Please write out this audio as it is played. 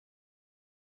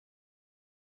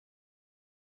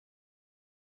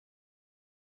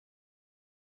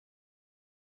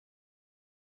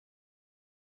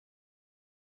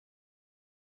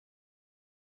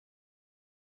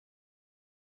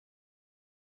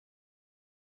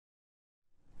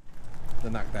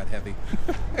They're not that heavy.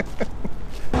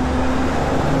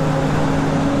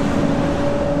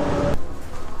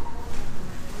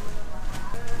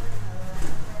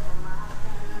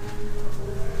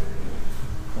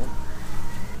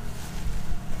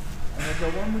 And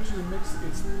the one which is a mix,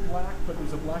 it's black, but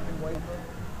there's a black and white.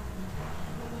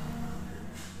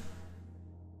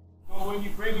 So when you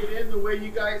bring it in the way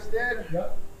you guys did,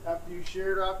 Yep. after you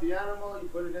sheared off the animal, you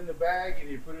put it in the bag and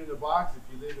you put it in the box. If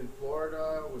you live in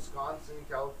Florida, Wisconsin,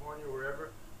 California, wherever,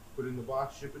 put it in the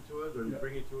box, ship it to us, or you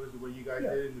bring it to us the way you guys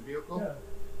did in the vehicle. Yeah.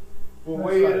 We'll That's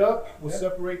weigh right. it up. We'll Yep.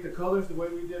 separate the colors the way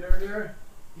we did earlier.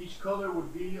 Each color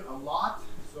would be a lot.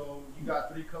 So you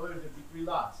got 3 colors, it'd be 3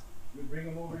 lots. We bring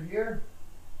them over here.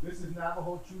 This is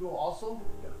Navajo Chudo also.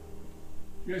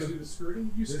 You guys do the skirting?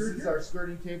 You This skirt is here? our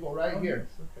skirting table right here.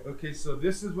 Nice. Okay. Okay, so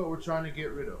this is what we're trying to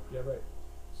get rid of. Yeah, right.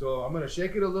 So I'm gonna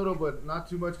shake it a little, but not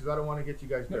too much because I don't want to get you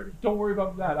guys No, dirty. don't worry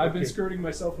about that. I've been Okay. skirting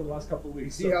myself for the last couple of You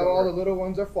weeks. see so how don't all the worry. little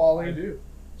ones are falling? I do.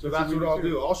 So That's that's what what we I'll do.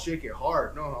 do. I'll shake it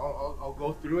hard. No, I'll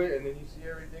go through it, and then you see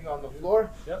everything on the floor.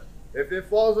 Yep. If it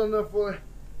falls on the floor,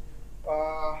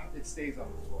 it stays on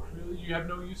the floor. Really? You have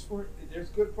no use for it? There's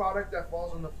good product that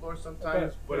falls on the floor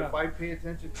sometimes, but yeah. if I pay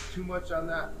attention too much on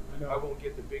that, I know. I won't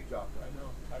get the big job I done. know.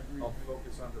 I agree. I'll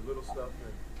focus on the little stuff.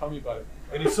 Tell me about it.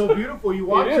 And it's so beautiful. You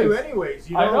want It to is. anyways.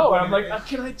 You know, I know. but I'm like, it's-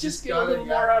 can I just get a gotta- little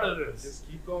yeah, more out of this? Just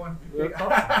keep going.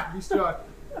 Yeah. Be strong.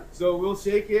 So we'll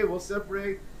shake it. We'll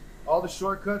separate all the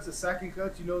shortcuts, the second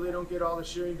cuts. You know they don't get all the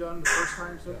shearing done the first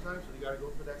time sometimes, so you got to go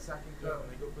for that second cut. When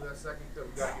they go for that second cut,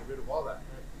 we got to get rid of all that.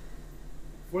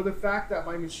 For the fact that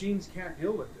my machines can't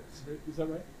deal with this. Is that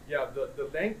right? Yeah, the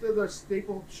length of the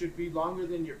staple should be longer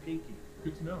than your pinky.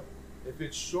 Good to know. If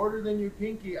it's shorter than your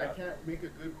pinky, I can't make a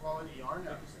good quality yarn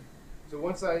out of it. So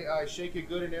once I shake it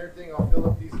good and everything, I'll fill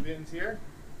up these bins here.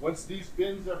 Once these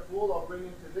bins are full, I'll bring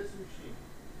them to this machine.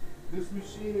 This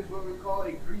machine is what we call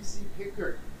a greasy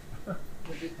picker.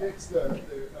 It picks the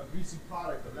greasy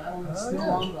product. The lamb is still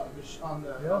on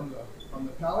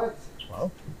the pellets.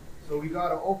 Wow. So we got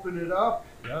to open it up,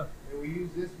 Yeah. and we use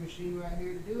this machine right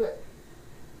here to do it.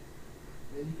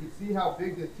 And you can see how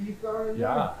big the teeth are in there.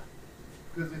 Yeah.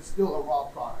 Because it's still a raw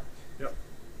product. Yep.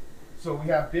 So we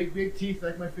have big teeth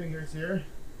like my fingers here.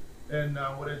 And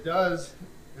what it does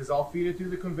is I'll feed it through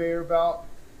the conveyor belt.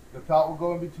 The belt will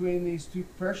go in between these 2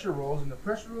 pressure rolls, and the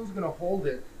pressure roll is going to hold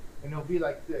it, and it'll be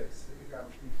like this. Let me grab a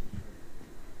piece of string.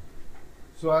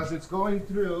 So as it's going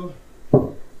through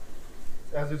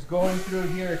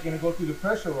here, it's going to go through the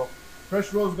pressure roll.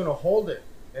 Pressure roll is going to hold it,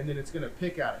 and then it's going to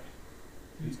pick at it.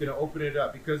 He's going to open it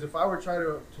up, because if I were trying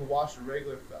to wash a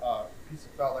regular piece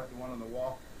of felt like the one on the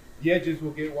wall, the edges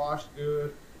will get washed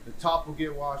good, the top will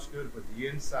get washed good, but the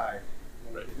inside,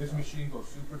 this machine goes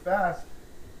super fast.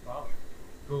 Wow.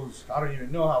 Goes, I don't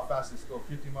even know how fast this goes,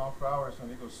 50 miles per hour or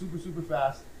something. It goes super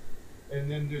fast. And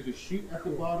then there's a chute at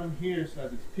the bottom here, so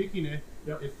as it's picking it,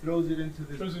 it throws it into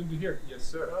this. Throws into here. Yes,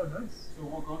 sir. Oh, nice. So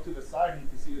we'll go to the side and you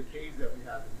can see the cage that we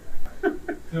have in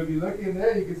there. So if you look in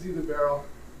there, you can see the barrel.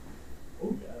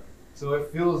 Oh, yeah. So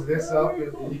it fills this up,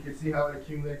 and you can see how it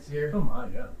accumulates here. Oh, my,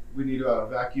 yeah. We need to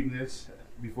vacuum this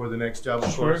before the next job,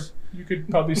 of course. You could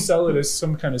probably sell it as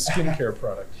some kind of skincare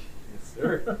product. Yes,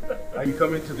 sir. You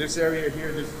come into this area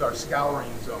here, this is our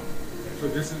scouring zone. So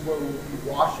this is where we'll be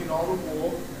washing all the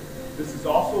wool. This is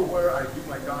also where I do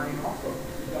my dyeing also.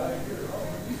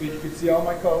 So you can see all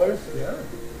my colors. Yeah.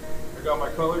 I got my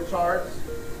color charts.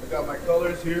 I got my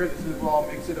colors here. This is where I'll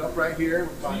mix it up right here.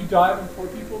 So you dye them for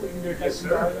people that you can get Yes, custom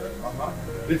sir.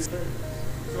 dye them?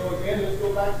 So again, let's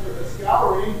go back to the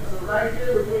scouring. So right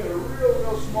here, we're doing a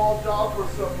real small job for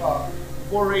some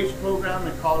 4-H program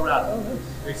in Colorado. Oh, nice.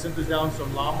 They sent us down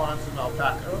some llama and some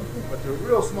alpaca, but they're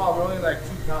real small. They're only like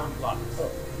 2-pound blocks.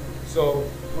 So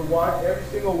every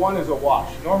single one is a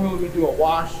wash. Normally we do a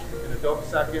wash and a double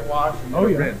second wash and then a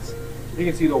rinse. You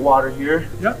can see the water here.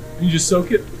 Yeah. And you just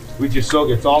soak it? We just soak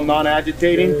it. It's all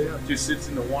non-agitating. Yeah. Just sits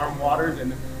in the warm waters,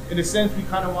 and in a sense, we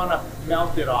kind of want to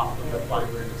melt it off of the fiber.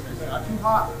 In a sense, not too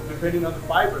hot, depending on the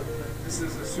fiber. This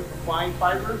is a super fine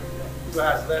fiber, so it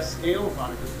has less scales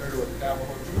on it compared to a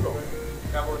Navajo Chudo.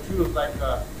 Navajo Chudo is like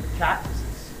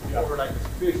cactuses, or like a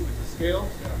fish with the scales.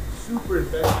 Super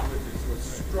invested with it, so it's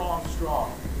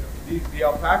strong. The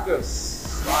alpaca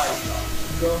slide.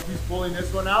 So he's pulling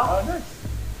this one out. Oh, nice.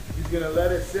 He's gonna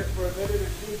let it sit for a minute or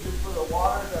two just for the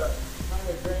water to kind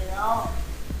of drain out.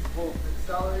 We'll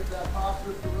accelerate that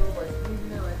process a little by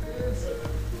squeezing it like this. Just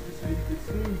so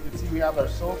you can see we have our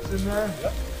soaps in there.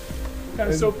 Yep. What kind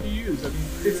of soap do you use? I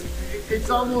mean, It's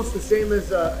almost the same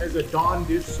as a Dawn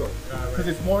dish soap because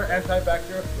it's more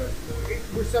antibacterial.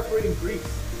 We're separating grease.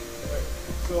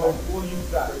 So we'll use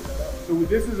that. So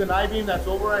this is an I-beam that's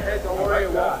over our head. Don't worry,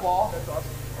 it won't fall. That's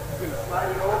awesome. He's gonna slide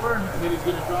it over, and then he's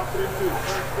gonna drop it into his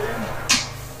first spin.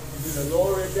 He's gonna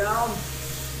lower it down.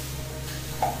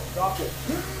 Drop it.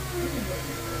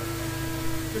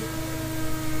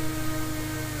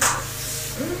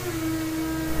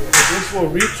 This will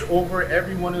reach over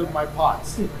every one of my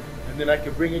pots, and then I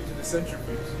can bring it to the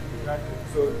centrifuge.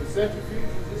 So the centrifuge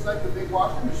is just like the big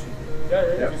washing machine.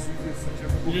 Yeah. Just uses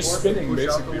centrifugal You're just force to spinning push out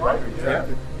basically, the water. right?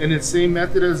 Exactly. And it's same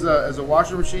method as a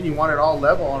washing machine. You want it all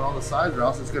level on all the sides, or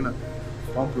else it's gonna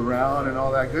bump around and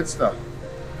all that good stuff.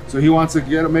 So he wants to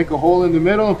make a hole in the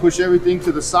middle and push everything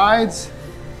to the sides.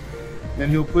 Then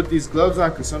he'll put these gloves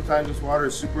on because sometimes this water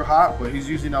is super hot, but he's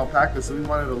using alpaca, so we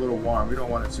want it a little warm. We don't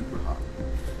want it super hot.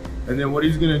 And then what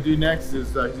he's gonna do next is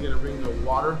he's gonna bring the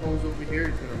water hose over here.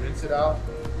 He's gonna rinse it out.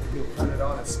 He'll turn it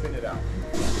on and spin it out. On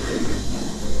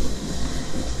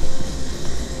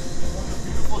a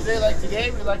beautiful day like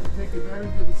today, we like to take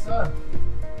advantage of the sun.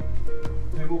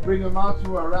 And we'll bring them out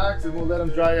to our racks and we'll let them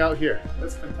dry out here.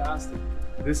 That's fantastic.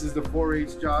 This is the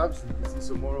 4H jobs. You can see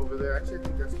some more over there. Actually, I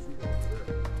think that's true over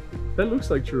there. That looks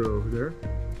like churro over there.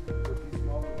 But these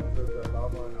smaller ones are the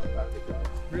lava and alpaca jobs.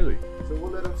 Really? So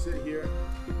we'll let them sit here,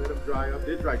 let them dry up.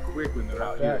 They dry quick when they're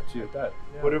out here too. Yeah.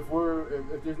 But if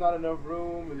there's not enough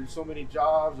room, and there's so many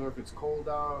jobs, or if it's cold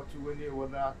out, too windy or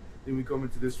whatnot, then we come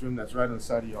into this room that's right on the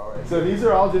side of your right. So these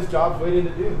are all just jobs waiting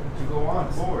to go on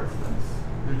forward.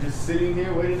 They're just sitting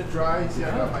here waiting to dry. See,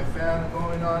 I got my fan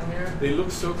going on here. They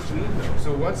look so clean though.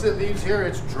 So once it leaves here,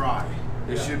 it's dry.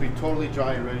 It should be totally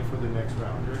dry and ready for the next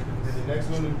round. And the next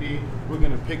one would be, we're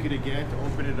going to pick it again to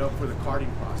open it up for the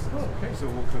carting process. Oh, okay. So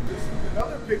we'll come, this is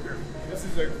another picker. This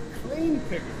is a clean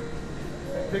picker.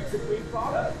 It picks a clean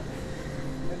product.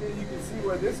 And then you can see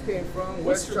where this came from,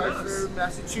 Westchester,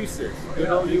 Massachusetts. Good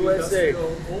old USA.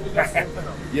 Old industrial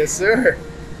town. Yes, sir. I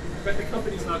bet the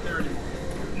company's not there anymore.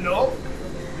 No.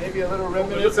 Maybe a little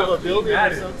remnants look of a how building clean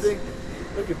that or is. something.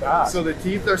 Look at that. So the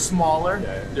teeth are smaller.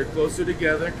 Yeah. They're closer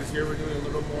together because here we're doing a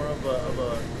little more of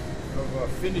a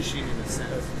finishing in a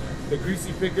sense. The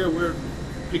greasy picker, we're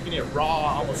picking it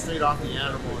raw, almost straight off the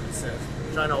animal in a sense.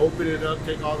 Trying to open it up,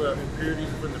 take all the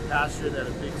impurities from the pasture that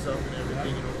it picks up and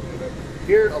everything, and open it up.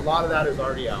 Here, a lot of that is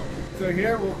already out. So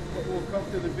here we'll come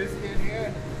to the biscuit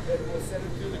here, and we'll send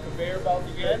it through the conveyor belt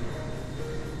again.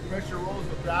 Pressure rolls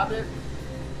will grab it,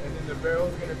 and then the barrel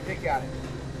is going to pick at it.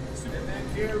 And then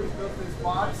here we built this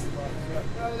box. We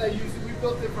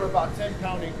built it for about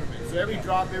 10-pound increments. So every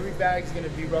drop, every bag is going to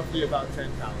be roughly about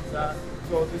 10 pounds.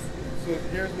 So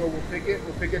here's where we'll pick it.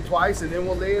 We'll pick it twice, and then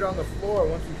we'll lay it on the floor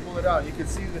once we pull it out. You can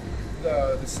see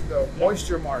the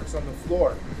moisture marks on the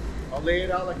floor. I'll lay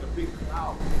it out like a big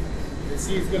cloud. You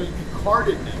see it's going to be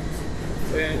carded next.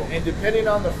 And depending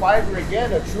on the fiber,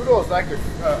 again, a trudeau is like a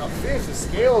fish. The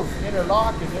scales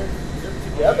interlock and they're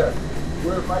together.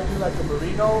 Where if I do like a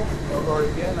merino or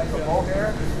again like a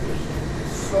mohair,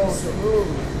 it's so smooth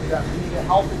that we need to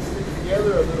help it stick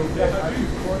together a little bit. I use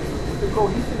the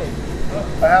cohesionate.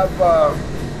 I have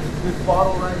this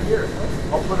bottle right here.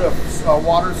 I'll put a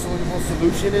water soluble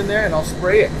solution in there and I'll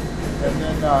spray it. And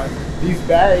then these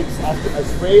bags, after I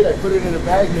spray it, I put it in a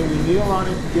bag and then we kneel on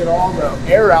it to get all the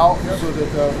air out so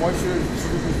that the moisture is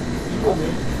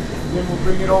evenly. Then we'll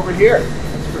bring it over here.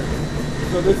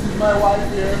 So this is my wife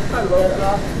here. Hello.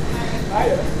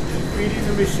 She's feeding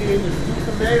the machine. There's two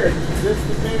conveyors. There's this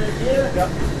conveyor here,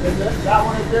 and that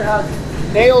one up there has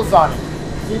nails on it.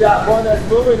 See that one that's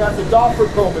moving? That's a doffer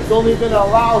comb. It's only going to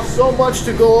allow so much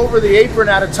to go over the apron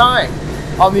at a time.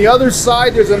 On the other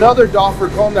side, there's another doffer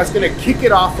comb that's going to kick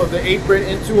it off of the apron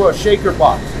into a shaker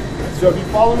box. So if you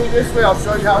follow me this way, I'll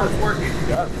show you how it's working.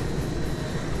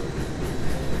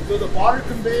 So the water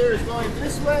conveyor is going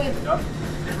this way.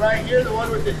 And right here, the one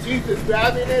with the teeth is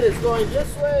grabbing it, it's going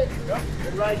this way.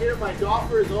 And right here, my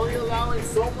doffer is only allowing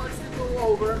so much to go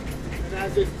over. And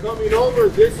as it's coming over,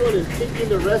 this one is kicking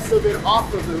the rest of it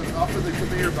off of the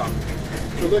conveyor box.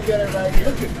 So look at it right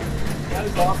here. That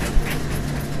is awesome.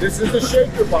 This is the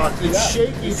shaker box. It's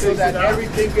shaking so that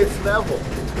everything gets level.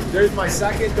 There's my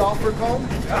second doffer comb.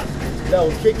 That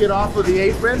will kick it off of the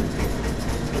apron.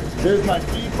 There's my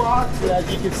feed box, and as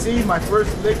you can see, my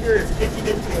first liquor is kicking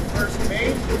into the first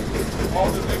main.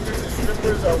 All the liquors and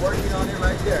strippers are working on it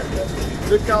right there.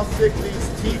 Look how thick these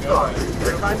teeth are.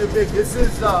 They're kind of big. This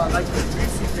is like the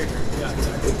greasy picker. Yeah,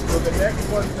 exactly. So the next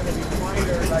one's going to be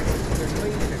finer, like the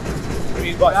clean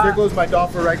picker. But there goes my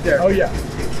doffer right there. Oh yeah.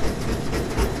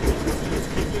 It's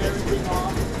kicking everything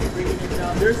off, bringing it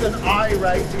down. There's an eye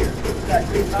right here. That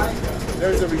big eye.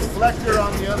 There's a reflector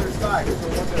on the other side. So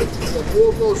when the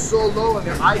wool goes so low and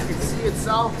the eye can see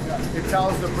itself, it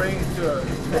tells the brain to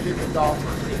hit the doffer.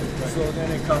 So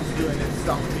then it comes to and it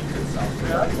self-feeds itself.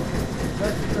 Yeah.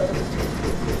 That's incredible.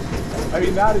 I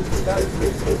mean, that is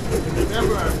really cool. And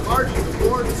remember, I'm guarding the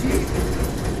more teeth.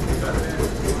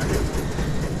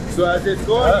 So as it's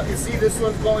going, you can see this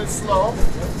one's going slow.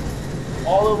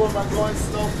 All of them are going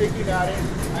slow, picking at it.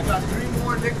 I got 3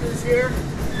 more knickers here.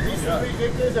 These 3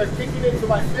 knickers are kicking into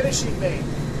my finishing main.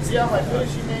 See how my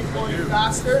finishing main's going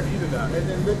faster? And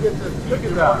then look at the teeth,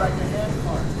 they're all like a hand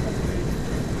card.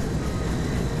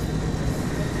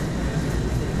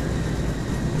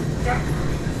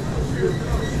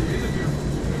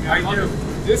 I do.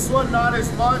 This one not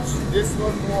as much, this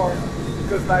one more.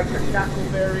 Because like the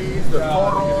cackleberries, the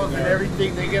toros, and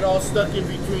everything, they get all stuck in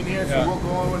between here, so we'll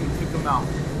go in and pick them out.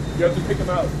 You have to pick them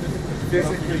out.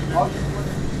 Physically. All you want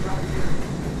to do right here.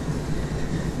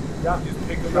 Yeah, just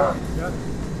pick them out. Yeah.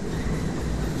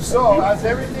 So as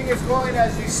everything is going,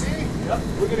 as you see,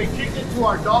 we're going to kick it to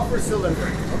our doffer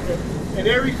cylinder. Okay. And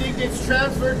everything gets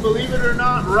transferred, believe it or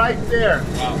not, right there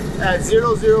at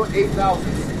 008,000.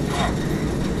 Wow.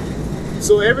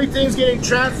 So everything's getting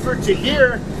transferred to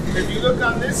here. If you look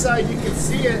on this side, you can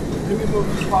see it. Let me move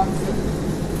this box.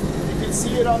 You can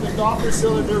see it on the doffer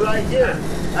cylinder right here.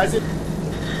 As it.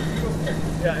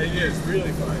 Yeah, it is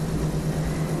really fine.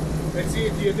 And see,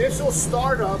 at the initial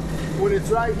startup, when it's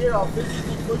right here, I'll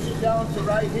physically push it down to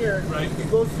right here. Right. It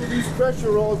goes through these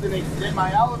pressure rolls, and then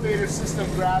my elevator system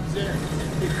grabs it.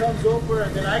 It comes over,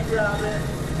 and then I grab it.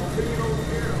 I'll bring it over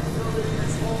here, I'll fill it in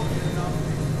this hole, and then I'll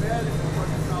put it in bed, and it'll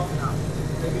work itself out.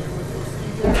 And then what you'll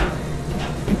see here,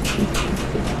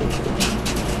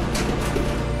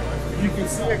 you can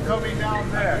see it coming down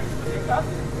there.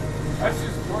 That's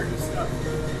just gorgeous stuff.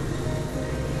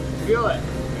 Feel it.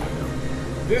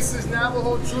 This is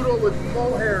Navajo churro with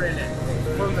mohair in it,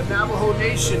 from the Navajo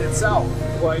Nation itself.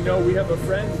 Well, I know we have a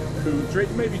friend who,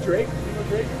 Drake, maybe Drake? You know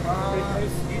Drake?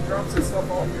 He drops his stuff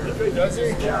all here. Does he?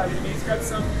 Yeah, and he's got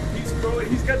some,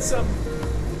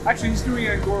 actually he's doing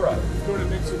Angora. He's going to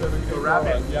mix with everything.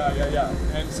 Rabbit. Yeah.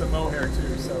 And some mohair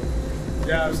too, so.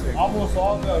 Yeah, almost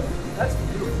all the, That's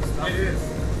beautiful stuff. it is.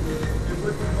 And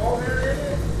with the mohair in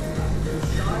it, the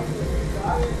shine that we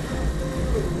got it,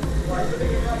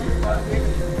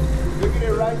 look at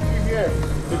it right through here.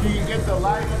 If you can get the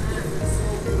light on it, it's so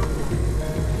beautiful.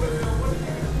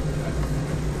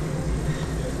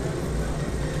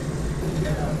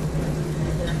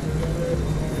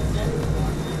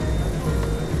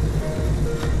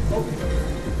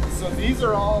 So these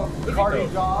are all carding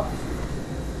jobs.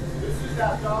 This is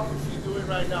that job that she's doing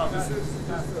right now. This is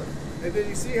and then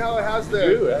you see how it has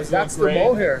the, that's the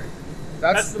mohair.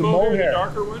 That's the mohair. The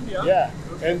darker one, yeah? Yeah.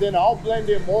 Okay. And then I'll blend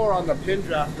it more on the pin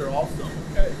drafter also.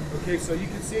 Okay, so you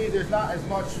can see there's not as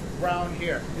much brown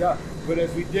here. Yeah. But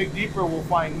as we dig deeper, we'll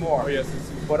find more. Oh, yes, I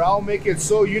see. But I'll make it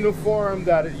so uniform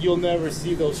that you'll never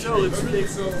see those No, streaks. it's really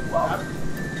so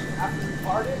After we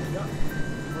part it,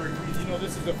 you know,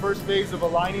 this is the first phase of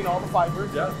aligning all the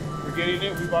fibers. Yeah. We're getting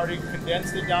it. We've already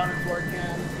condensed it down into our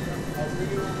can. I'll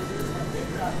bring it over here to my pin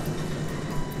drafter.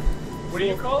 What do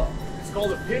you call it? It's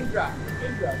called a pin drafter.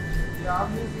 Pin drafter. Yeah,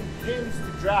 I'm using pins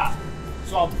to draft.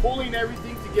 So I'm pulling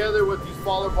everything together with these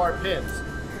follow bar pins.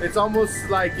 It's almost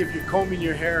like if you're combing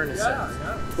your hair in a sense.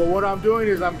 Yeah. But what I'm doing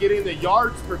is I'm getting the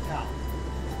yards per pound.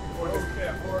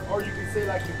 Or you can say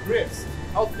like the grits.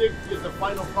 How thick is the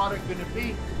final product going to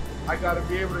be? I got to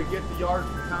be able to get the yards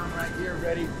per pound right here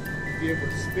ready to be able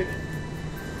to spin it.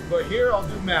 But here I'll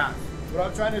do math. What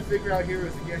I'm trying to figure out here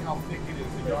is again how thick it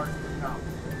is, the yards per pound.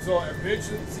 So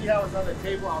eventually, see how it's on the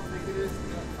table, how thick it is?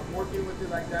 I'm working with it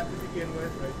like that to begin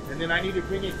with. Right. And then I need to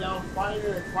bring it down finer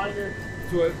and finer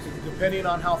to depending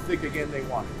on how thick again they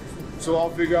want it. So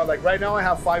I'll figure out, like right now I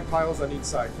have 5 piles on each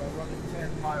side. So I'm running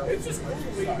 10 piles. It's just cool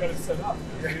the way you got it set up.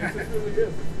 It just really is.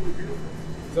 It's really beautiful.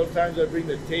 Sometimes I bring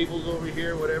the tables over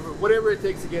here, whatever it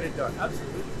takes to get it done.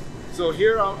 Absolutely. So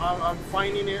here I'm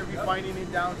finding it, refining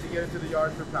it down to get it to the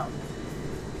yard per pound.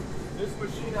 This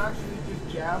machine actually just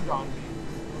jammed on me.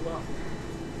 Wow.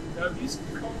 Now these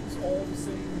cones all the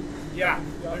same? Yeah,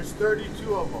 there's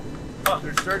 32 of them.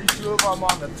 There's 32 of them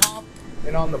on the top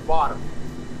and on the bottom.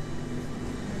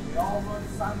 And they all run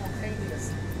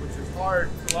simultaneously, which is hard.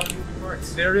 There's a lot of moving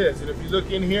parts. There is, and if you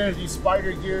look in here, these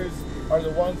spider gears are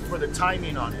the ones for the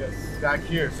timing on it. Yes. Back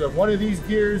here. So if one of these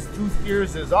gears, tooth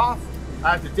gears is off, I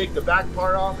have to take the back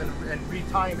part off and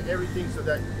retime everything so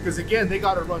that, because again, they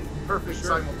got to run perfect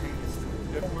simultaneously.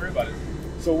 Don't worry about it.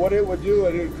 So what it would do,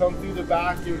 it would come through the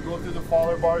back, it would go through the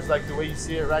faller bars like the way you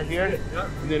see it right here,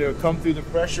 and then it would come through the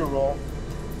pressure roll,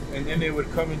 and then it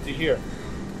would come into here.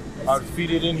 I'd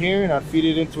feed it in here, and I'd feed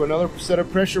it into another set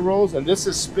of pressure rolls, and this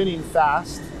is spinning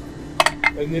fast,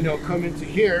 and then it'll come into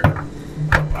here,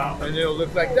 Wow. And it'll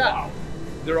look like that.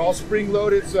 They're all spring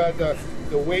loaded, so that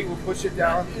the weight will push it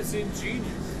down. That is ingenious.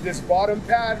 This bottom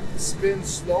pad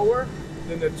spins slower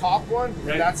than the top one,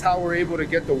 Right. and that's how we're able to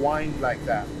get the wind like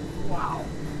that. Wow.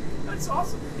 That's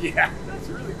awesome. Yeah. That's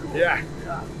really cool. Yeah.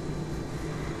 Yeah.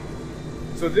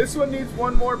 So this one needs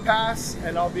one more pass,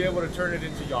 and I'll be able to turn it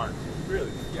into yarn.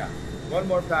 Really? Yeah. One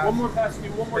more pass. One more pass, do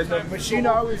one more And time. the machine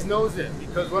always knows it,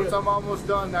 because once I'm almost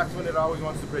done, that's when it always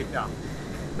wants to break down.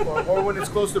 or when it's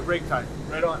close to break time.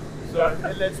 Right on. So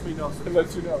it lets me know. It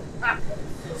lets you know.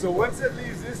 So once it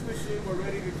leaves this machine, we're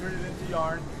ready to turn it into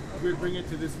yarn. We bring it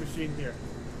to this machine here.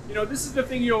 You know, this is the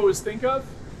thing you always think of,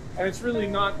 and it's really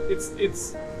not.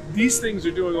 It's these things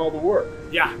are doing all the work.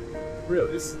 Yeah.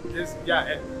 Really.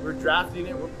 And we're drafting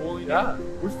it, we're pulling Yeah. it.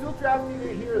 We're still drafting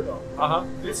it here though. Uh-huh.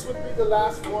 This would be the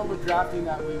last form of drafting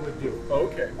that we would do.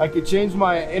 Okay. I could change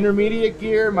my intermediate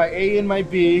gear, my A and my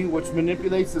B, which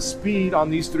manipulates the speed on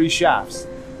these 3 shafts,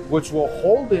 which will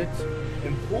hold it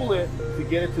and pull it to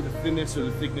get it to the thinness or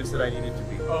the thickness that I need it to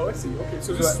be. Oh, I see. Okay.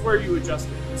 So this is where you adjust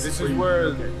it. This is where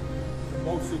okay.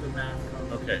 most of the math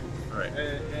comes. Okay. All right.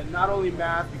 And not only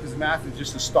math, because math is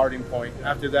just a starting point.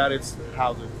 After that, it's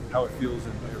how it feels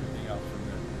and everything else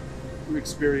from the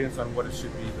experience on what it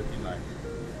should be looking like.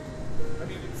 I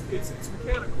mean, it's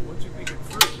mechanical once you think it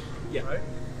through. Yeah. Right.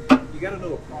 You got to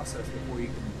know a process before you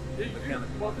can mechanical.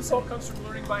 Well, this all comes from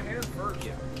learning by hand first.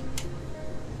 Yeah.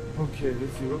 Okay,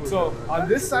 let's see. So on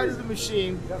this side of the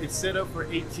machine, it's set up for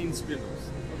 18 spindles.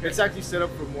 It's actually set up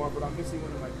for more, but I'm missing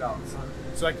one of my belts.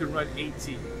 So I could run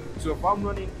 18. So if I'm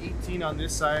running 18 on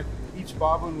this side, each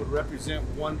bobbin would represent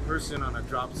one person on a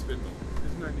drop spindle.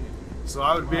 Isn't that neat? So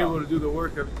I would be able to do the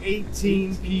work of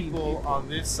 18 people on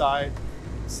this side,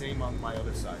 same on my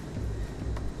other side.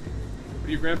 What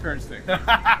do your grandparents think?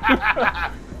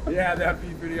 Yeah, that'd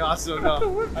be pretty awesome.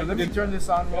 No. Let me turn this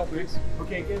on real quick.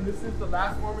 Okay, again, this is the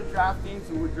last form of drafting.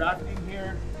 So we're drafting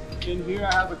here. In here,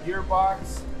 I have a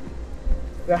gearbox.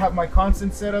 I have my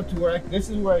constant set up to where this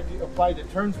is where I apply the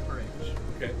turns per inch.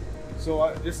 Okay.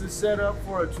 So this is set up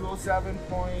for a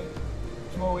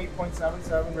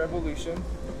 208.77 revolutions.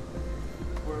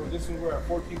 This is where at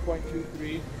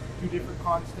 14.23, 2 different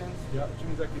constants. Yeah. Which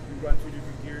means I could run 2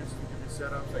 different gears, 2 different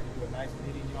setups. I can do a nice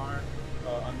knitting yarn.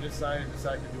 On this side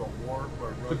I can do a warp or a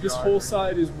rug But this yarn. whole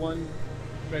side is one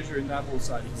measure, and that whole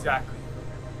side is one. Exactly.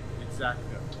 Exactly.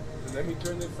 So let me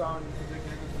turn this on because I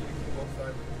can see both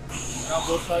sides. Now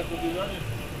both sides will be running.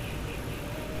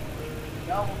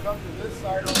 Now we'll come to this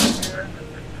side over here.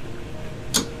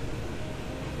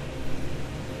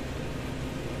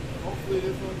 Hopefully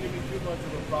this won't give me too much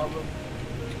of a problem.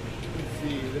 Let's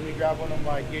see. Let me grab one of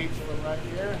my gates from right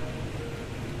here.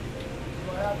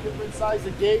 So I have different sizes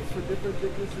of gates for different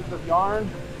thicknesses of yarn.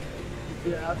 You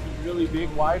see I have some really big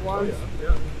wide ones. Oh,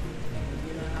 yeah. And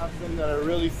then I have some that are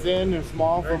really thin and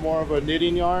small for more of a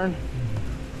knitting yarn.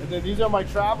 And then these are my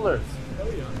travelers. Oh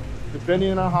yeah.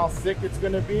 Depending on how thick it's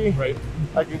going to be, Right.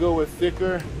 I can go with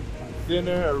thicker,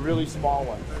 thinner, or really small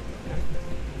ones.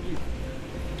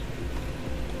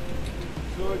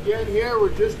 So again here,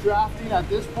 we're just drafting at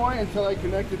this point until I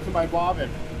connect it to my bobbin.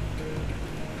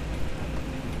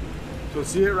 So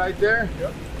see it right there?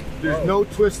 Yep. There's no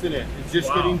twist in it. It's just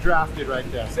getting drafted right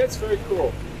there. So that's very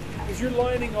cool. Because you're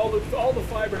lining all the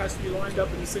fiber has to be lined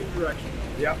up in the same direction.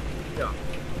 Yep. Yeah.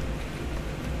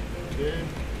 Okay.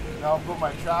 Now I'll put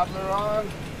my traveler on,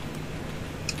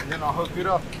 and then I'll hook it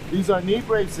up. These are knee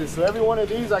braces, so every one of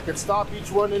these I can stop each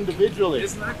one individually.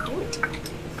 Isn't that cool?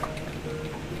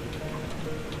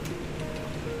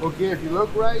 Okay, if you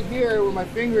look right here where my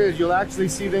finger is, you'll actually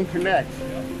see them connect.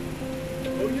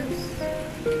 Oh yes.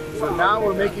 So now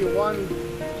we're making one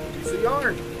piece of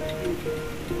yarn.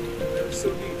 That is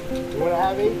so neat. When I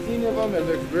have 18 of them, it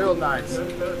looks real nice.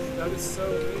 That is so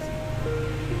amazing.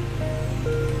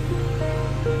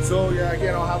 So yeah,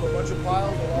 again, I'll have a bunch of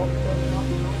piles. I'll all be running up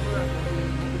and over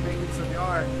and making some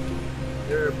yarn.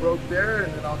 There, it broke there,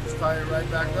 and then I'll just tie it right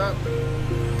back up.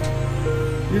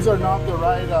 These are not the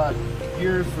right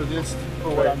gears for this, for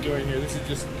what I'm doing here. This is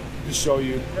just to show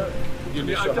you. I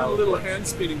mean, I've done a little hand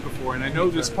spinning before, and I know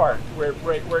this part where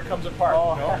it comes apart.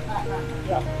 Oh. You know?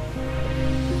 Yeah.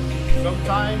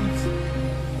 Sometimes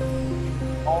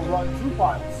I'll run 2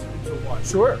 piles into one.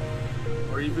 Sure.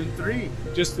 Or even 3.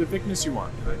 Just the thickness you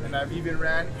want. And I've even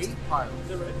ran 8 piles. Is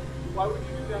that right? Why would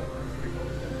you do that?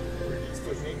 To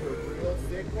make a real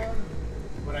thick one,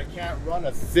 but I can't run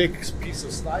a thick piece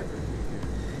of sniper.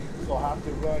 So I'll have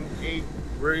to run 8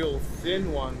 real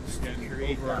thin ones to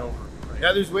create over that. and over. Right.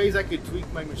 Yeah, there's ways I could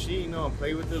tweak my machine, you know, and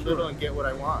play with it a little and get what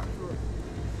I want. Sure.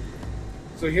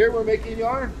 So here we're making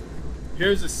yarn.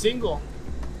 Here's a single.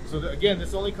 So again,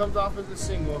 this only comes off as a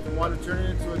single. If you want to turn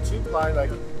it into a 2-ply, like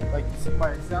you see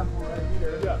my example right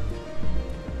here. Yeah.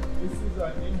 This is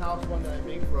an in-house one that I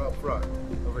make for up front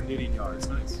of a knitting yard. That's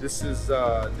nice. This is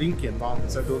Lincoln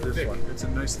Mountains. I built this thick. one. It's a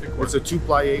nice thick one. It's a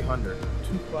 2-ply 800.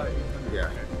 2-ply 800. Yeah.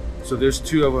 Okay. So there's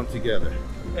 2 of them together.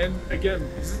 And again,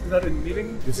 is that a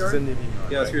knitting This yard? is a knitting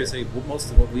yard. Yeah, I was going to say most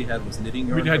of what we had was knitting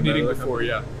yarn. We'd had knitting before,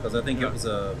 yeah. Because I think it was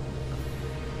a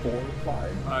 4 or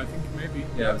 5. I think maybe.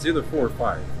 Yeah, it was either 4 or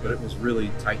 5, but it was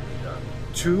really tightly done.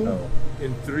 2 Oh.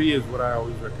 and 3 is what I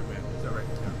always recommend. Is that right?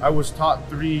 I was taught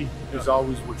 3 is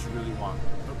always what you really want.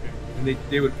 Okay. And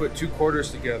they would put 2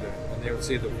 quarters together, and they would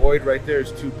say the void right there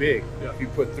is too big. Yeah. If you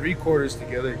put 3 quarters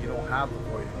together, you don't have the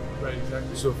void anymore. Right,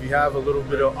 exactly. So if you have a little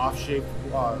bit of off-shaped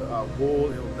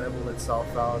wool, it'll level itself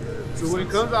out. So when it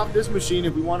comes off this machine,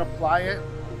 if we want to ply it,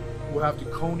 we'll have to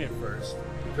cone it first,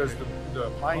 because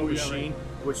the plying machine,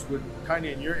 which would kind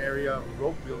of in your area,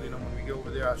 rope building, and when we get over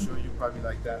there, I'll show you probably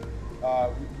like that.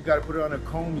 We got to put it on a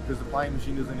cone because the plying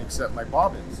machine doesn't accept my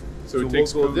bobbins. So it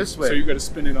takes we'll go this way. So you got to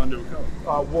spin it onto a cone.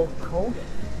 We'll cone it.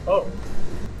 Oh.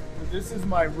 So this is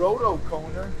my roto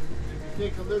coner. If you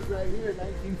take a look right here,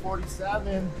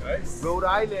 1947, Nice. Rhode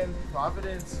Island,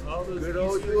 Providence, All those good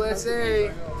old Eastern USA.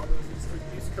 companies, I know, all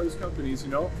those East Coast companies, you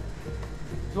know?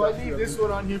 So I leave this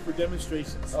one on here for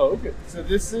demonstrations. Oh, okay. So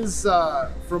this is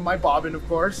from my bobbin, of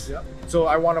course. Yep. So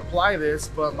I want to ply this,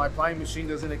 but my plying machine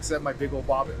doesn't accept my big old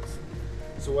bobbins.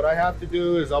 So what I have to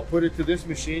do is I'll put it to this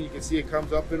machine. You can see it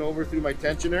comes up and over through my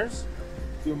tensioners,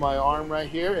 through my arm right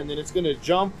here, and then it's going to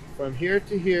jump from here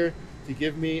to here to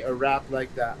give me a wrap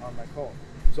like that on my cone.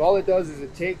 So all it does is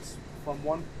it takes from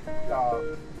one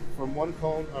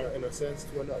cone, in a sense,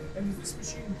 to another. And is this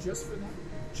machine just for that?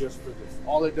 Just for this.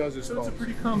 All it does is So cones. it's a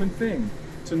pretty common thing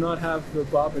to not have the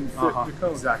bobbin fit the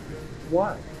cone. Exactly.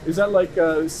 Why? Is that like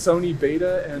Sony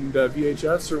Beta and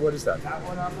VHS, or what is that? That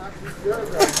one I'm not too sure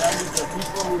about. That is the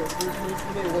people who are first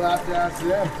making it. We'll have to ask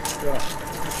them.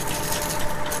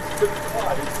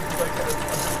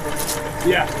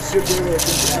 Yeah, it should be able to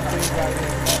get that thing back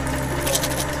in.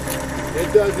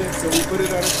 It doesn't, so we put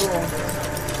it on a cone.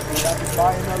 We have to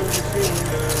buy another machine.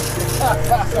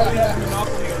 Somebody has a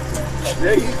monopoly on something.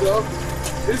 There you go.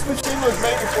 This machine was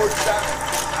made before that.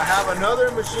 I have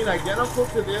another machine identical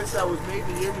to this that was made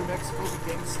the year New Mexico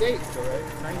became a state,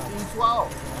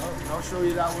 1912. I'll show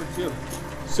you that one too.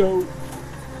 So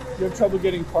you have trouble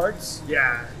getting parts?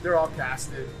 Yeah, they're all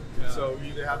casted. Yeah. So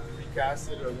you either have to recast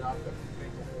it or you have to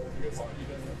make a whole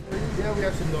new. Yeah, we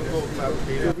have some local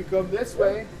fabricators. If we come this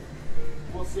way,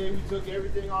 we'll say we took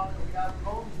everything on and we have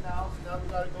cones now, so now we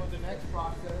got to go to the next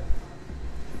process.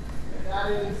 And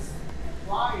that is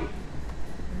flying.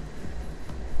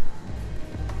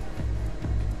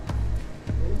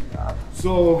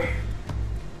 So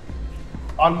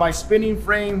on my spinning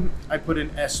frame, I put an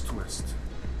S twist,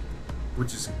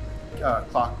 which is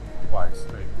clockwise.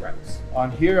 Right.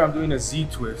 On here, I'm doing a Z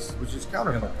twist, which is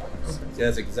counterclockwise. Yeah,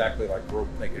 that's exactly like rope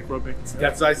making.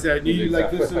 That's why I said I need you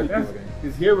like this. Exactly.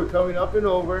 Because here we're coming up and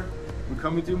over. We're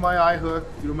coming through my eye hook,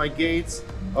 through my gates,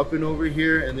 up and over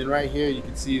here, and then right here you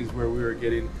can see is where we were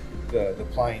getting the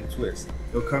plying twist.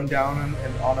 They'll come down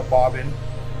and on a bobbin,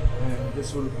 and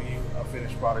this will be a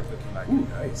finished product looking like. Ooh,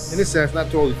 nice. In a sense,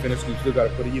 not totally finished. You still got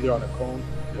to put it either on a cone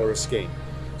or a skate.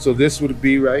 So this would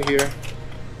be right here,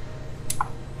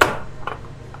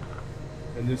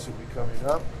 and this would be coming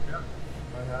up. Yeah.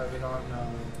 I have it on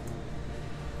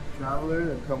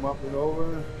Traveler and come up and over,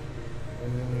 and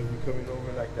then it'll be coming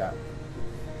over like that.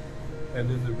 And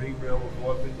then the ring rail will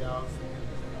go up and down.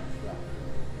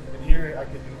 And here I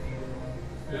can do either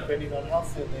one, depending on how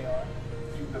thin they are.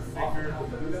 Do the thicker,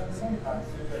 sometimes.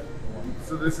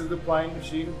 So this is the plying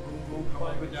machine. Boom, boom, come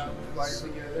up and down, ply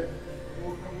together.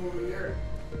 We'll come over here.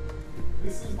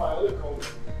 This is my other coat.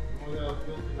 The one that was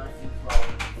built in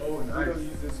 1912. Oh, nice. I don't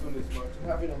use this one as much. I'm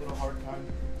having a little hard time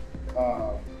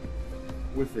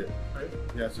with it. Right?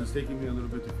 Yeah, so it's taking me a little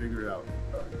bit to figure it out.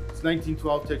 It's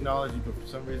 1912 technology, but for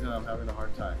some reason I'm having a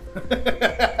hard time.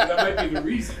 That might be the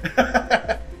reason.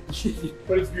 But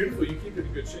it's beautiful. You keep it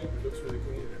in good shape. It looks really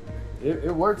clean and everything.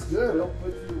 It works good. It'll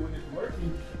put you, when it's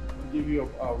working, it'll give you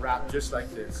a wrap just like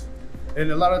this.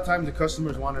 And a lot of times the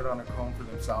customers want it on a cone for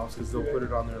themselves because they'll put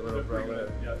it on their little umbrella.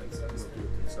 Yeah, that makes sense. They'll do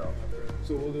it themselves.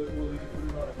 So we'll either put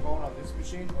it on a cone on this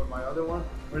machine or my other one,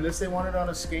 or unless they want it on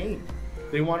a skein.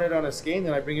 They want it on a skein,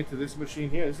 then I bring it to this machine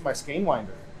here. This is my skein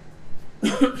winder.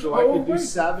 So I could do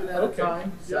 7 at a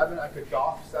time. 7, I could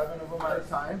doff 7 of them at a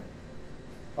time.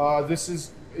 This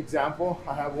is example.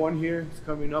 I have one here. It's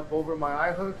coming up over my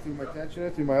eye hook, through my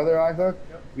tensioner, through my other eye hook.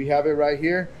 We have it right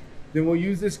here. Then we'll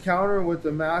use this counter with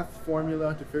the math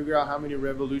formula to figure out how many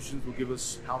revolutions will give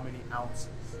us how many ounces.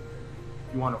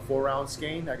 If you want a 4-ounce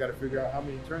skein, I got to figure out how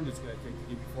many turns it's going to take to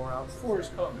give you 4 ounces. 4 is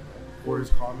common. 4 is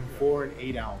common. 4 and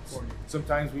 8 ounce.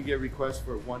 Sometimes we get requests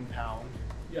for 1 pound.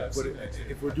 Yeah, But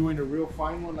if we're doing a real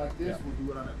fine one like this, we'll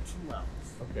do it on a 2 ounce.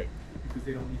 okay. Because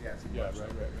they don't need as much. Yeah, right. Stuff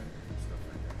like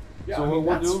that. Yeah, So I mean,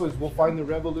 what we'll do is we'll find the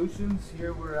revolutions.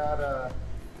 Here we're at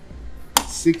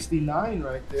 69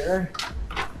 right there.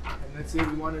 And let's say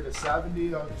we wanted a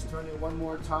 70. I'll just turn it one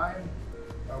more time.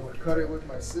 I would cut it with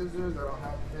my scissors. I don't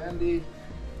have them handy.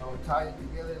 I would tie it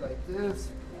together like this.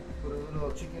 Put a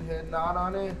little chicken head knot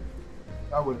on it.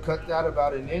 I would cut that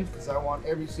about 1 inch because I want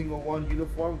every single one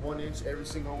uniform, 1 inch every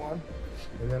single one.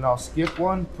 And then I'll skip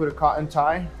one, put a cotton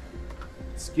tie.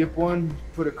 Skip one,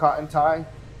 put a cotton tie.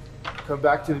 Come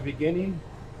back to the beginning,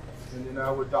 and then I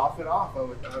would doff it off. I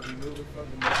would remove it from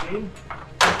the machine,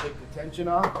 take the tension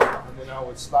off, and then I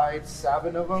would slide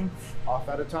 7 of them off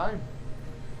at a time.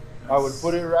 I would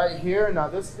put it right here. Now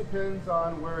this depends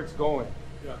on where it's going.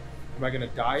 Yeah. Am I gonna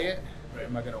dye it? Right.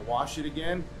 Am I gonna wash it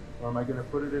again? Or am I gonna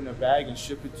put it in a bag and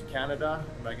ship it to Canada?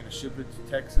 Am I gonna ship it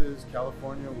to Texas,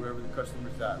 California, wherever the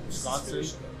customer's at? Wisconsin?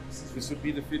 This would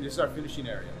be this is our finishing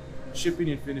area. Shipping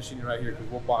and finishing right here because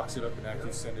we'll box it up and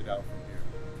actually send it out from here.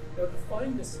 Now the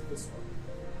fineness of this one,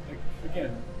 like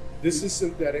again, This is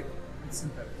synthetic. it's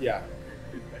synthetic. Yeah.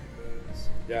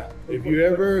 Yeah. If you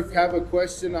ever have a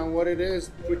question on what it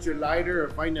is, put your lighter or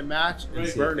find a match and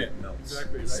Right. burn it.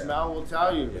 Exactly. The Right. smell will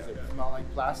tell you. Does Yeah. it smell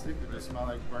like plastic? Does it smell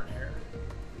like burnt hair?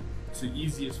 It's the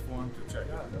easiest form to check.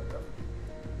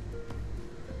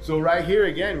 So right here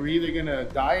again, we're either gonna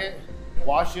dye it,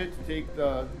 wash it, take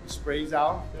the sprays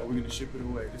out, or we're gonna ship it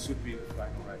away. This would be the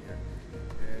final right here.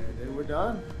 And then we're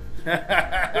done.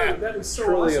 That is so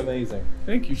Truly awesome. amazing.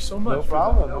 Thank you so much. No for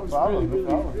problem, that. That no was problem, really, no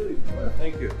problem. really, really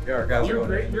Thank you. Yeah, our guys are You're going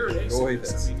great. to You're an ace enjoy at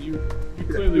this. this. I mean, you Been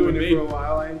clearly doing made it for a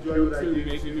while. I enjoy you what I clearly do.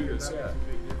 made me do this. That Yeah. makes a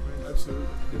big difference. Absolutely.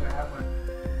 Then I have my